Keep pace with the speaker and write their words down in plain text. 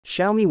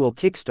Xiaomi will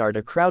kickstart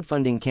a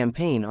crowdfunding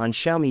campaign on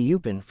Xiaomi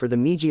Youpin for the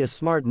Mijia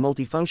Smart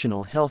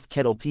Multifunctional Health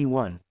Kettle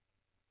P1.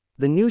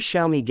 The new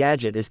Xiaomi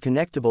gadget is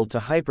connectable to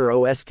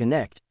HyperOS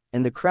Connect,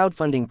 and the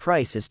crowdfunding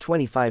price is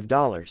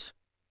 $25.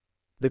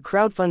 The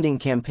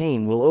crowdfunding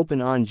campaign will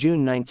open on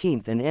June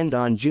 19 and end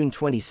on June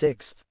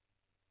 26.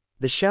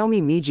 The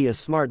Xiaomi Mijia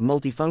Smart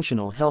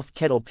Multifunctional Health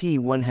Kettle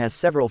P1 has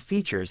several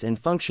features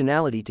and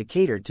functionality to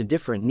cater to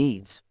different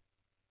needs.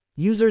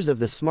 Users of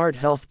the Smart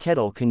Health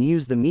Kettle can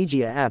use the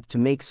Mijia app to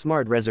make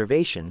smart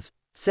reservations,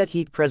 set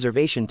heat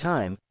preservation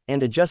time,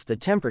 and adjust the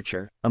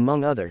temperature,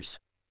 among others.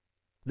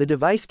 The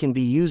device can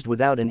be used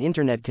without an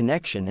internet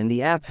connection, and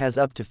the app has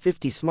up to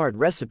 50 smart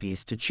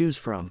recipes to choose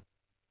from.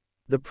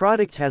 The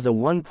product has a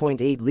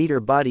 1.8-liter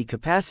body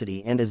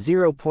capacity and a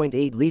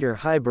 0.8-liter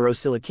high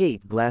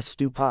borosilicate glass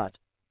stew pot.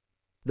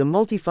 The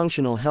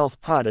multifunctional health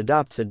pot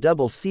adopts a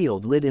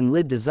double-sealed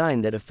lid-in-lid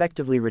design that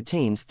effectively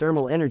retains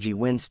thermal energy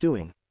when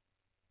stewing.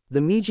 The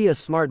Mijia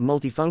Smart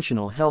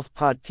Multifunctional Health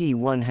Pot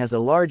P1 has a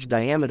large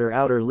diameter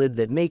outer lid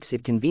that makes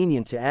it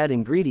convenient to add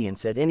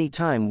ingredients at any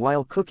time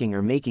while cooking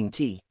or making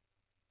tea.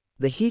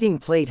 The heating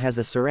plate has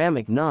a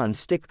ceramic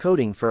non-stick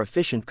coating for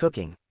efficient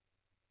cooking.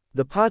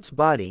 The pot's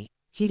body,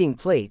 heating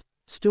plate,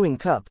 stewing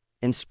cup,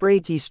 and spray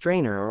tea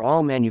strainer are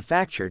all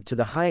manufactured to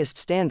the highest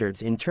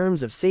standards in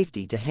terms of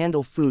safety to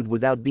handle food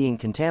without being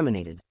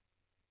contaminated.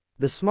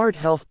 The Smart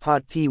Health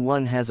Pot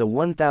P1 has a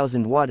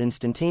 1000-watt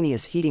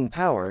instantaneous heating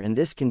power, and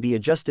this can be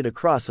adjusted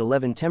across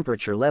 11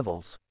 temperature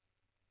levels.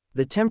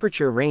 The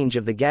temperature range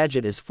of the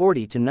gadget is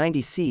 40 to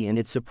 90 C, and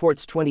it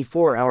supports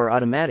 24-hour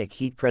automatic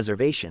heat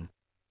preservation.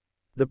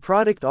 The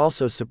product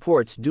also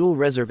supports dual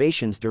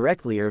reservations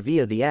directly or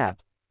via the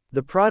app.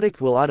 The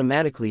product will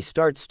automatically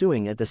start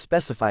stewing at the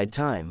specified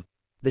time.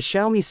 The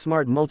Xiaomi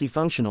Smart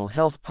Multifunctional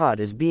Health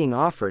Pot is being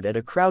offered at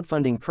a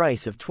crowdfunding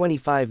price of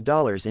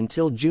 $25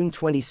 until June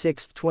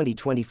 26,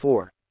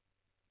 2024.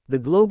 The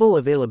global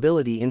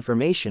availability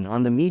information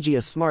on the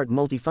Mijia Smart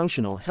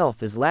Multifunctional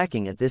Health is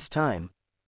lacking at this time.